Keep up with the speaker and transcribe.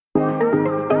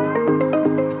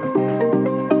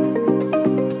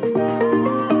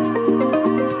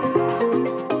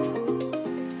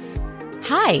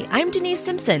Hi, I'm Denise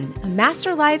Simpson, a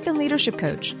master life and leadership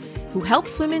coach who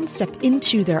helps women step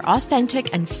into their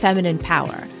authentic and feminine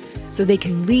power so they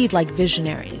can lead like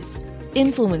visionaries,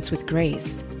 influence with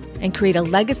grace, and create a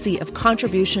legacy of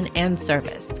contribution and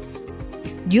service.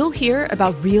 You'll hear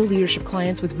about real leadership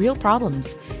clients with real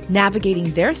problems,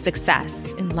 navigating their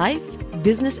success in life,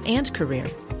 business, and career.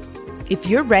 If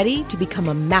you're ready to become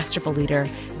a masterful leader,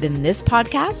 then this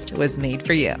podcast was made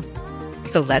for you.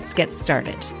 So let's get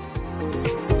started.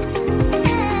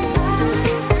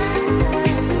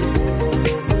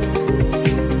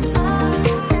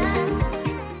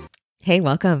 Hey,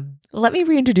 welcome. Let me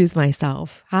reintroduce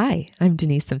myself. Hi, I'm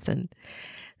Denise Simpson.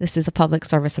 This is a public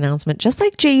service announcement, just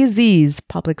like Jay-Z's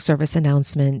public service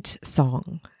announcement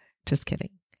song. Just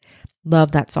kidding.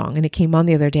 Love that song. And it came on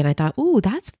the other day and I thought, ooh,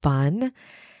 that's fun.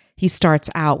 He starts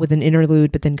out with an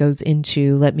interlude, but then goes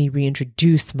into, let me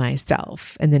reintroduce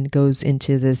myself, and then goes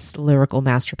into this lyrical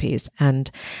masterpiece. And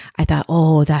I thought,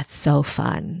 oh, that's so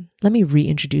fun. Let me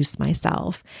reintroduce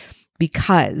myself,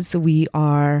 because we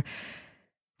are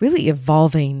really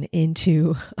evolving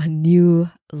into a new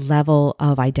level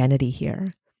of identity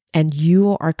here. And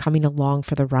you are coming along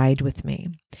for the ride with me.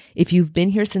 If you've been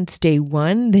here since day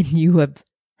one, then you have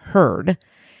heard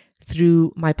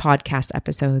through my podcast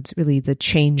episodes, really the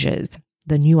changes,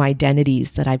 the new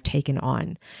identities that I've taken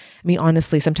on. I mean,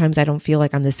 honestly, sometimes I don't feel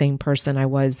like I'm the same person I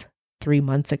was 3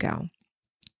 months ago.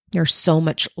 There's so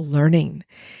much learning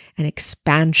and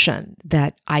expansion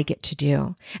that I get to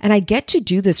do. And I get to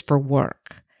do this for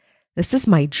work. This is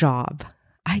my job.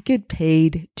 I get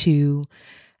paid to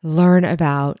learn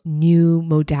about new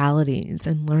modalities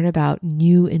and learn about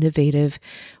new innovative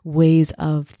ways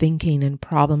of thinking and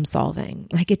problem solving.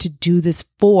 I get to do this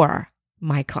for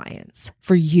my clients,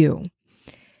 for you.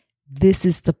 This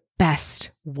is the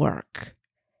best work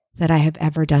that I have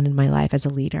ever done in my life as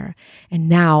a leader. And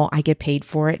now I get paid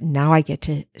for it. Now I get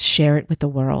to share it with the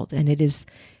world. And it is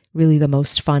really the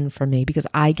most fun for me because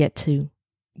I get to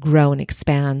grow and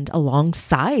expand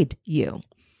alongside you.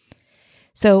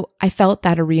 So I felt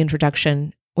that a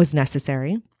reintroduction was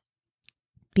necessary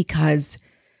because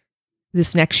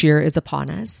this next year is upon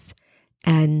us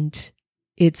and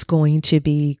it's going to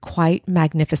be quite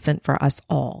magnificent for us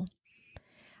all.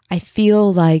 I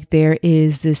feel like there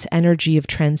is this energy of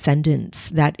transcendence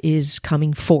that is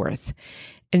coming forth,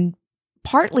 and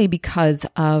partly because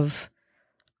of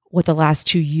what the last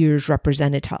 2 years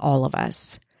represented to all of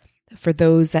us. For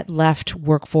those that left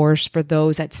workforce, for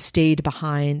those that stayed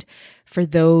behind, for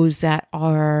those that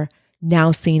are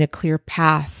now seeing a clear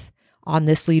path on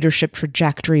this leadership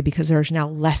trajectory because there's now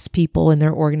less people in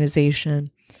their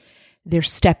organization. They're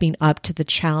stepping up to the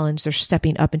challenge. They're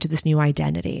stepping up into this new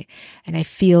identity. And I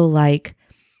feel like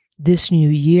this new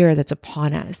year that's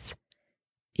upon us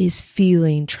is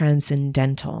feeling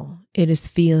transcendental. It is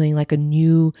feeling like a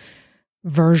new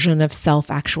version of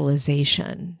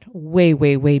self-actualization, way,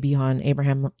 way, way beyond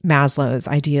Abraham Maslow's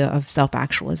idea of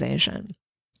self-actualization.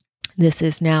 This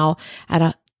is now at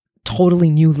a totally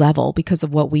new level because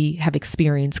of what we have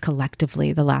experienced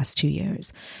collectively the last 2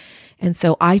 years. And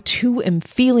so I too am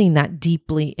feeling that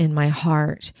deeply in my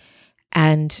heart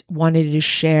and wanted to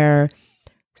share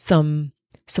some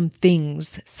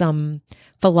things, some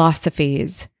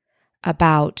philosophies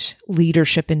about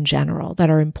leadership in general that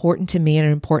are important to me and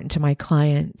are important to my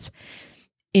clients,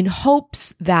 in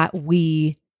hopes that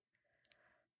we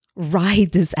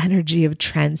ride this energy of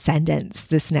transcendence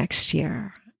this next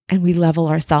year and we level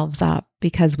ourselves up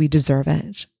because we deserve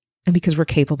it and because we're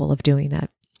capable of doing it.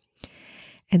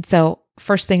 And so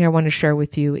first thing I want to share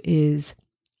with you is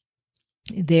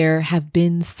there have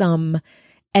been some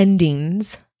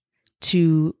endings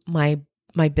to my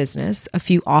business, a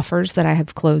few offers that I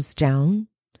have closed down,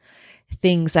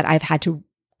 things that I've had to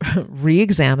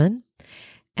re-examine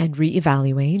and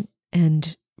reevaluate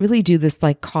and really do this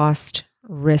like cost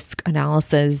risk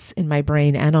analysis in my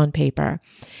brain and on paper,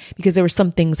 because there were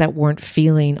some things that weren't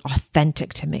feeling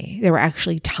authentic to me. They were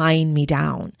actually tying me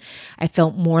down. I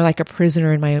felt more like a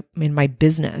prisoner in my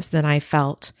business than I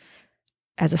felt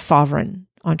as a sovereign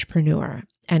entrepreneur.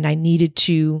 And I needed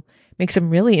to make some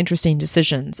really interesting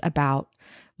decisions about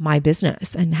my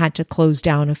business and had to close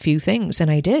down a few things.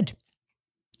 And I did.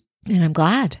 And I'm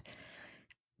glad,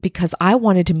 because I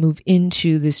wanted to move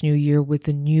into this new year with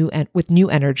new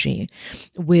energy,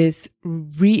 with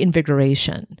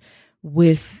reinvigoration,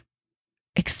 with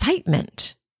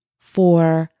excitement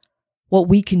for what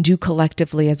we can do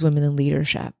collectively as women in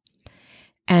leadership.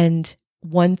 And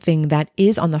one thing that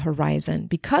is on the horizon,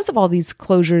 because of all these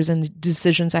closures and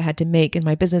decisions I had to make in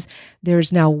my business,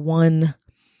 there's now one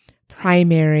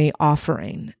primary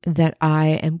offering that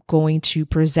I am going to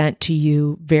present to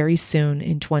you very soon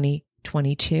in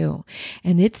 2022.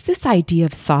 And it's this idea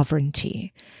of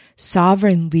sovereignty.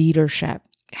 Sovereign leadership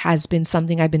has been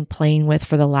something I've been playing with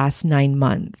for the last 9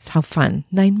 months. How fun.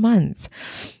 9 months.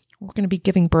 We're going to be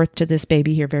giving birth to this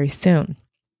baby here very soon.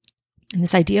 And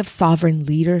this idea of sovereign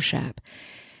leadership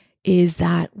is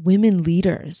that women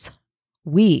leaders,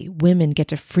 we women get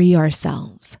to free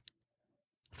ourselves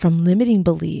from limiting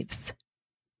beliefs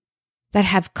that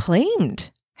have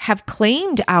claimed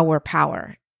our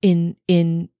power in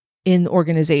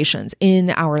organizations,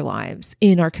 in our lives,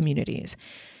 in our communities.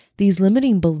 These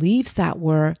limiting beliefs that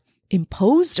were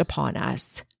imposed upon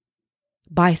us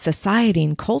by society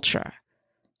and culture,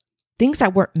 things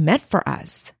that weren't meant for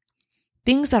us,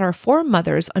 things that our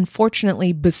foremothers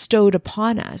unfortunately bestowed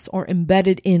upon us or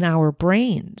embedded in our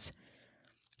brains.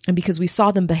 And because we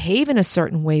saw them behave in a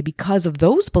certain way because of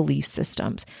those belief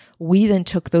systems, we then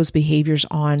took those behaviors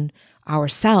on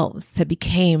ourselves that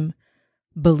became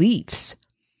beliefs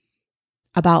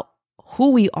about who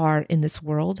we are in this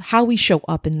world, how we show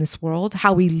up in this world,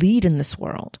 how we lead in this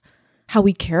world, how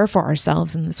we care for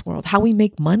ourselves in this world, how we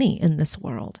make money in this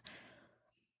world.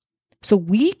 So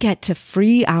we get to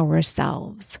free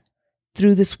ourselves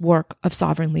through this work of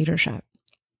sovereign leadership.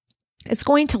 It's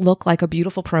going to look like a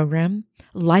beautiful program,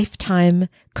 lifetime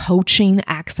coaching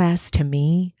access to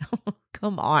me.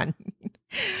 Come on.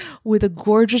 With a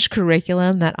gorgeous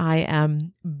curriculum that I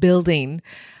am building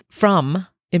from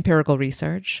empirical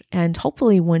research. And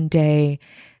hopefully one day,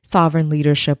 sovereign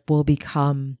leadership will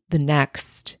become the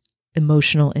next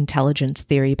emotional intelligence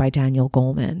theory by Daniel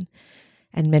Goleman,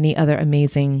 and many other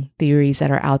amazing theories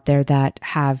that are out there that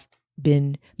have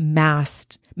been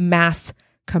mass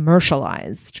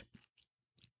commercialized.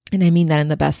 And I mean that in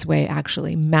the best way,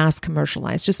 actually, mass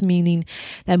commercialized, just meaning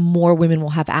that more women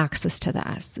will have access to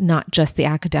this, not just the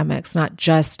academics, not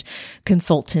just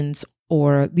consultants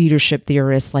or leadership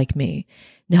theorists like me.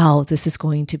 No, this is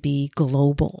going to be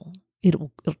global.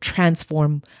 It'll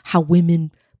transform how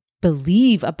women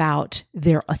believe about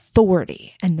their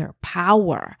authority and their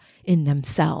power in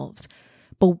themselves.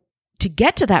 But to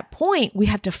get to that point, we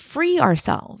have to free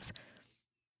ourselves.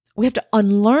 We have to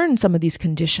unlearn some of these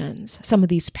conditions, some of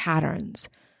these patterns,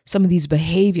 some of these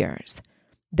behaviors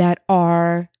that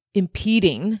are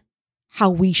impeding how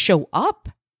we show up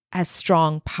as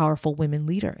strong, powerful women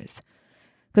leaders.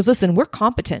 Because listen, we're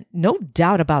competent. No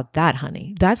doubt about that,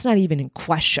 honey. That's not even in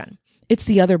question. It's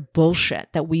the other bullshit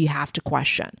that we have to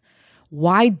question.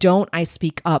 Why don't I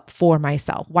speak up for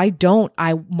myself? Why don't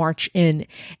I march in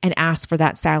and ask for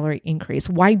that salary increase?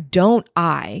 Why don't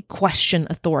I question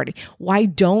authority? Why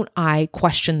don't I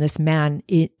question this man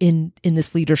in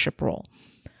this leadership role?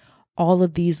 All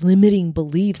of these limiting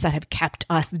beliefs that have kept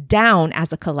us down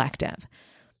as a collective.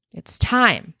 It's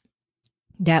time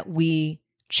that we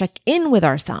check in with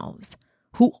ourselves.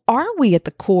 Who are we at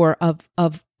the core of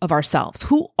ourselves?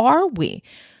 Who are we?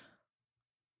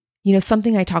 You know,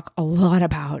 something I talk a lot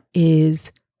about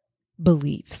is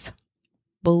beliefs.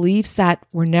 Beliefs that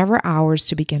were never ours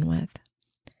to begin with.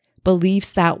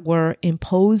 Beliefs that were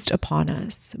imposed upon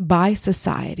us by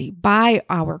society, by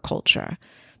our culture,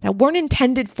 that weren't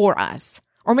intended for us.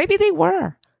 Or maybe they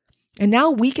were. And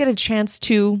now we get a chance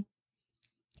to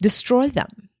destroy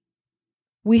them.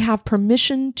 We have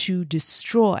permission to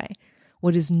destroy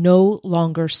what is no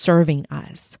longer serving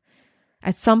us.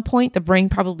 At some point, the brain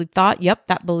probably thought, yep,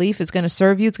 that belief is going to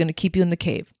serve you. It's going to keep you in the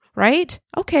cave, right?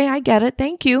 Okay, I get it.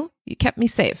 Thank you. You kept me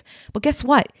safe. But guess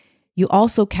what? You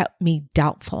also kept me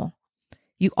doubtful.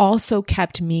 You also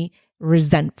kept me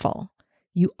resentful.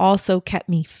 You also kept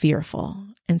me fearful.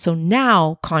 And so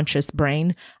now, conscious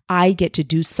brain, I get to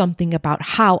do something about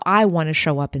how I want to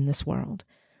show up in this world.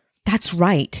 That's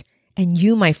right. And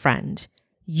you, my friend,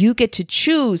 you get to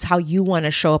choose how you want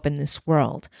to show up in this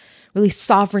world. Really,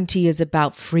 sovereignty is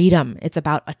about freedom. It's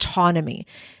about autonomy.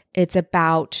 It's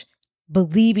about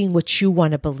believing what you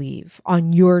want to believe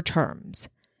on your terms.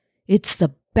 It's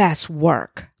the best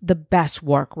work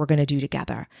we're going to do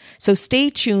together. So stay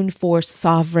tuned for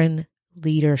Sovereign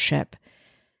Leadership.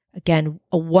 Again,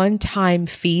 a one-time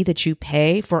fee that you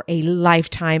pay for a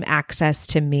lifetime access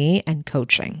to me and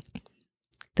coaching.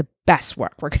 The best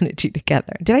work we're going to do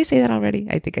together. Did I say that already?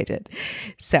 I think I did.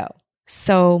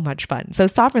 So much fun. So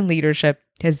Sovereign Leadership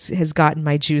has gotten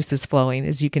my juices flowing,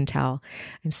 as you can tell.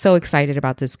 I'm so excited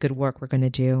about this good work we're going to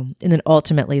do. And then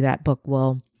ultimately that book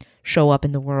will show up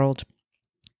in the world.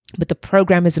 But the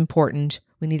program is important.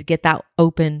 We need to get that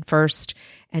open first,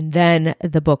 and then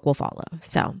the book will follow.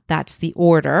 So that's the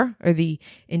order, or the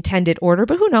intended order,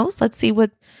 but who knows? Let's see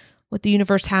what what the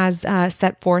universe has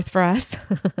set forth for us.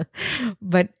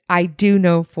 But I do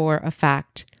know for a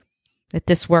fact that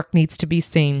this work needs to be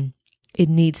seen. It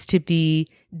needs to be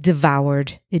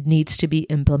devoured. It needs to be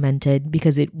implemented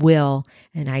because it will,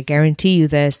 and I guarantee you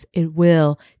this, it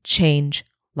will change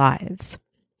lives.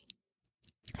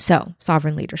 So,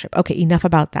 sovereign leadership. Okay, enough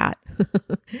about that.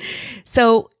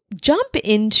 So, jump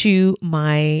into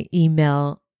my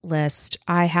email list.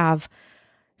 I have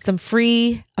a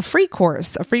free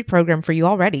course, a free program for you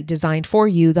already designed for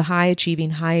you, the high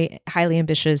achieving, highly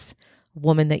ambitious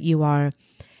woman that you are.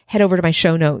 Head over to my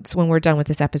show notes when we're done with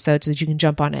this episode so that you can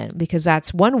jump on in, because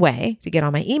that's one way to get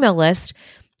on my email list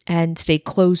and stay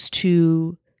close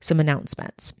to some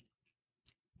announcements.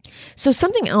 So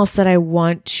something else that I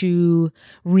want to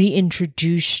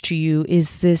reintroduce to you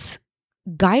is this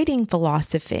guiding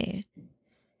philosophy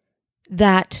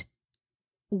that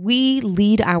we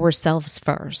lead ourselves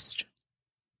first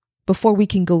before we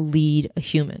can go lead a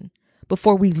human,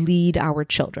 before we lead our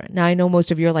children. Now, I know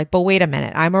most of you are like, but wait a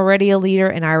minute, I'm already a leader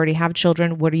and I already have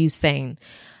children. What are you saying?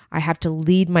 I have to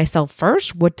lead myself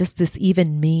first? What does this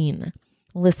even mean?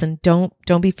 Listen, don't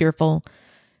be fearful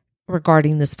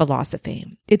regarding this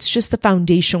philosophy. It's just the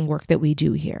foundation work that we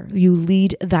do here. You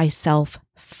lead thyself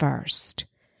first.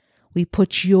 We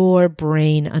put your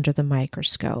brain under the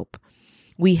microscope.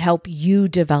 We help you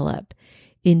develop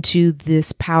into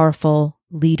this powerful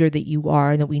leader that you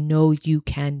are and that we know you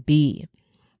can be.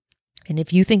 And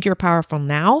if you think you're powerful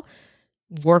now,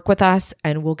 work with us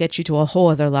and we'll get you to a whole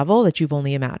other level that you've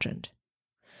only imagined.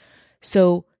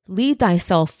 So lead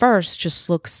thyself first just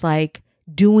looks like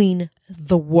doing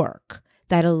the work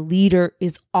that a leader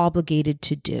is obligated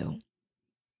to do.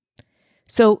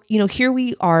 So, here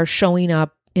we are showing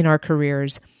up in our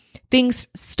careers. Things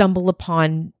stumble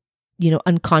upon,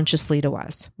 unconsciously to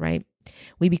us, right?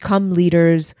 We become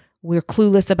leaders. We're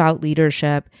clueless about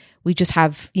leadership. We just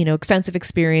have, extensive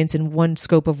experience in one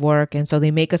scope of work. And so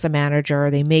they make us a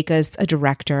manager, they make us a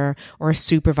director or a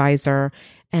supervisor.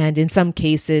 And in some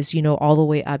cases, all the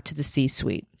way up to the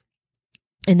C-suite.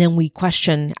 And then we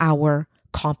question our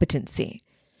competency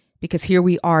because here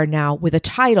we are now with a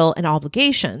title and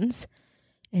obligations.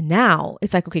 And now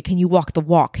it's like, okay, can you walk the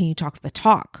walk? Can you talk the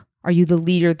talk? Are you the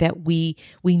leader that we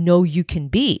know you can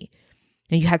be?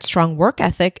 And you had strong work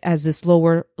ethic as this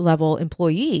lower level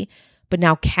employee, but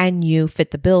now can you fit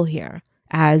the bill here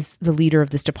as the leader of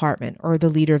this department or the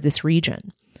leader of this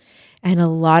region? And a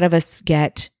lot of us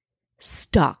get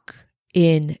stuck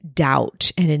in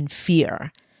doubt and in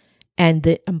fear and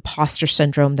the imposter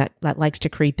syndrome that likes to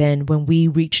creep in when we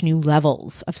reach new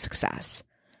levels of success.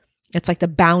 It's like the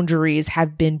boundaries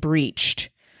have been breached,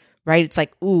 right? It's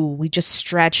like, ooh, we just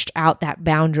stretched out that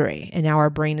boundary and now our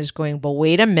brain is going, but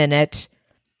wait a minute.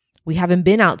 We haven't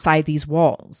been outside these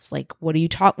walls. Like, what are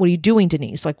you doing,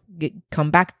 Denise? Like, come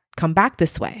back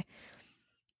this way.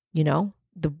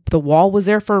 The wall was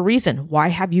there for a reason. Why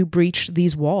have you breached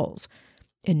these walls?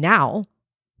 And now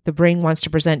the brain wants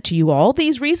to present to you all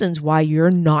these reasons why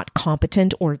you're not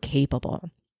competent or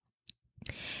capable.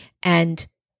 And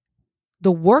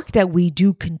the work that we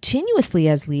do continuously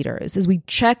as leaders is we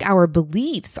check our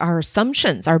beliefs, our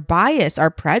assumptions, our bias, our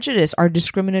prejudice, our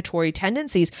discriminatory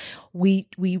tendencies. We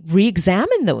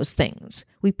re-examine those things.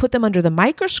 We put them under the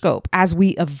microscope as we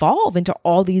evolve into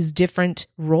all these different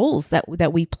roles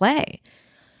that we play.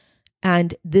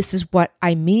 And this is what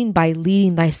I mean by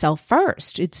leading thyself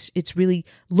first. It's really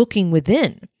looking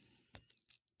within.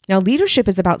 Now, leadership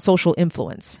is about social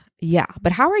influence. Yeah,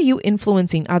 but how are you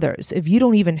influencing others if you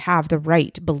don't even have the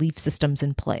right belief systems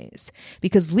in place?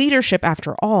 Because leadership,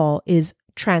 after all, is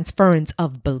transference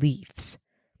of beliefs.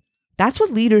 That's what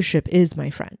leadership is,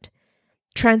 my friend.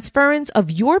 Transference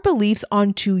of your beliefs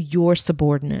onto your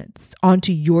subordinates,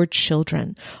 onto your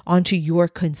children, onto your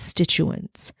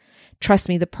constituents. Trust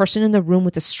me, the person in the room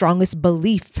with the strongest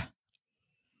belief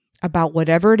about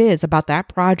whatever it is, about that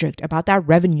project, about that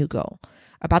revenue goal,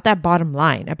 about that bottom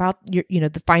line, about your,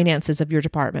 the finances of your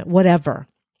department, whatever.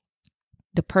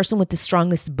 The person with the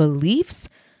strongest beliefs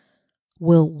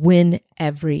will win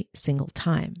every single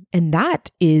time. And that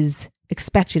is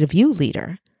expected of you,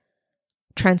 leader.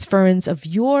 Transference of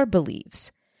your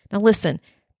beliefs. Now listen,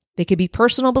 they could be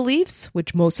personal beliefs,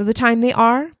 which most of the time they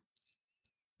are,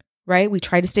 right? We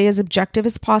try to stay as objective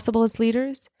as possible as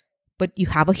leaders, but you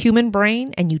have a human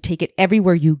brain and you take it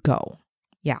everywhere you go.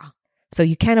 Yeah. So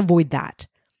you can't avoid that.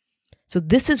 So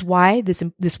this is why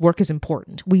this work is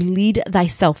important. We lead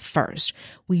thyself first.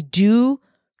 We do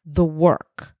the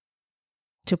work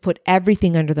to put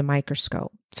everything under the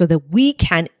microscope so that we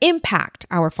can impact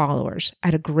our followers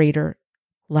at a greater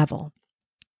level.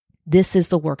 This is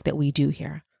the work that we do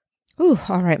here. Ooh,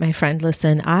 all right, my friend,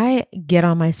 listen, I get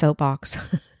on my soapbox.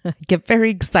 I get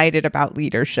very excited about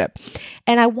leadership.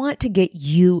 And I want to get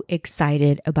you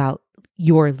excited about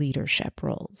your leadership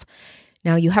roles.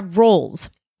 Now, you have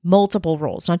roles, multiple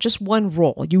roles, not just one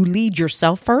role. You lead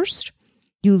yourself first.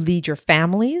 You lead your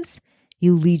families.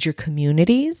 You lead your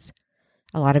communities.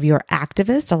 A lot of you are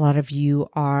activists. A lot of you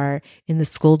are in the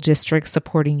school district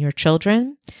supporting your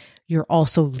children. You're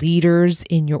also leaders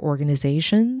in your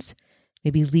organizations.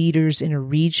 Maybe leaders in a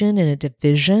region, in a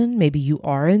division. Maybe you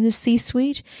are in the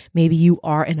C-suite. Maybe you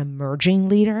are an emerging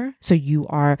leader. So you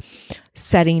are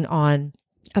setting on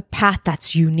a path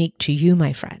that's unique to you,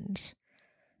 my friend.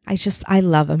 I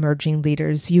love emerging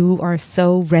leaders. You are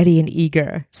so ready and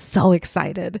eager, so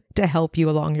excited to help you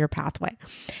along your pathway.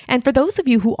 And for those of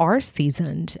you who are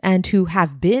seasoned and who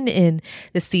have been in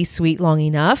the C-suite long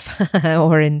enough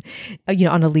or in,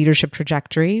 on a leadership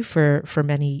trajectory for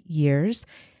many years,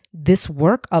 this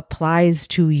work applies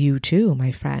to you too,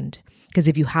 my friend. Because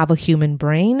if you have a human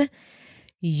brain,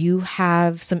 you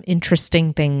have some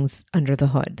interesting things under the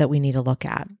hood that we need to look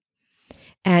at.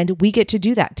 And we get to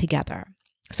do that together.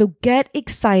 So get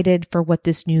excited for what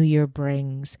this new year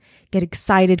brings. Get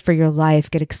excited for your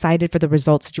life. Get excited for the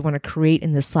results that you want to create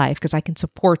in this life, because I can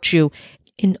support you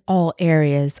in all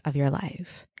areas of your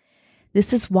life.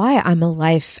 This is why I'm a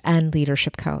life and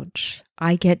leadership coach.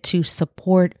 I get to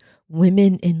support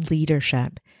women in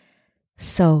leadership.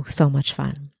 So much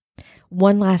fun.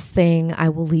 One last thing I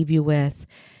will leave you with.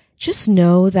 Just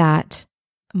know that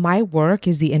my work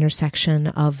is the intersection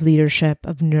of leadership,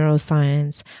 of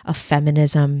neuroscience, of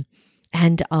feminism,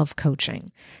 and of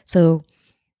coaching. So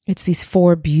it's these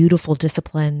 4 beautiful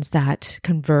disciplines that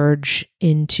converge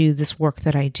into this work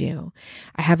that I do.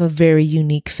 I have a very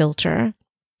unique filter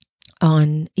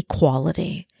on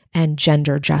equality and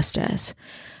gender justice.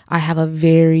 I have a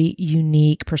very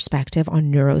unique perspective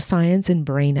on neuroscience and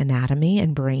brain anatomy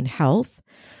and brain health.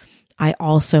 I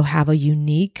also have a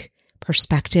unique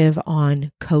perspective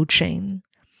on coaching,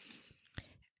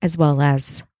 as well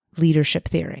as leadership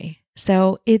theory.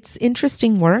 So it's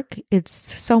interesting work. It's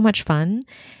so much fun.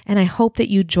 And I hope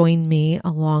that you join me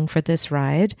along for this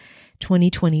ride.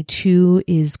 2022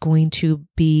 is going to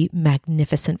be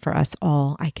magnificent for us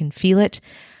all. I can feel it.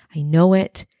 I know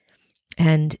it.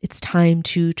 And it's time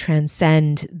to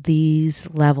transcend these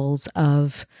levels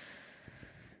of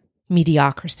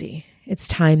mediocrity. It's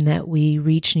time that we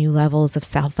reach new levels of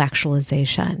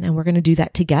self-actualization, and we're going to do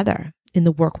that together in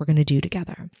the work we're going to do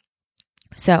together.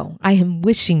 So I am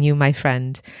wishing you, my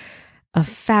friend, a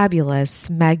fabulous,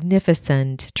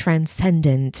 magnificent,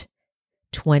 transcendent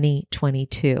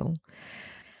 2022.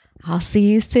 I'll see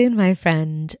you soon, my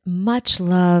friend. Much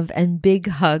love and big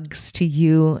hugs to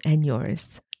you and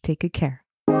yours. Take good care.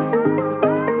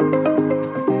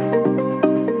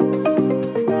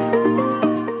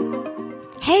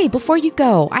 Hey, before you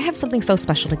go, I have something so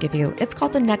special to give you. It's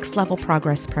called the Next Level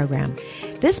Progress Program.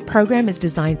 This program is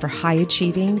designed for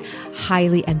high-achieving,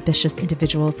 highly ambitious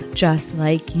individuals just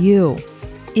like you.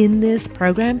 In this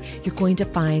program, you're going to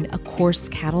find a course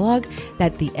catalog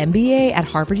that the MBA at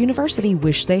Harvard University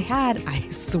wish they had. I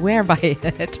swear by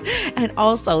it. And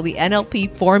also the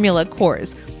NLP Formula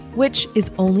course, which is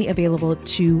only available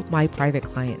to my private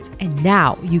clients. And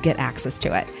now you get access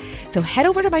to it. So head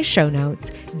over to my show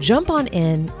notes, jump on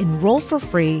in, enroll for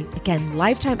free. Again,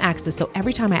 lifetime access. So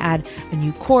every time I add a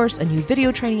new course, a new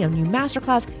video training, a new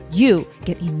masterclass, you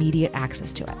get immediate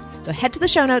access to it. So head to the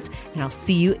show notes and I'll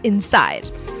see you inside.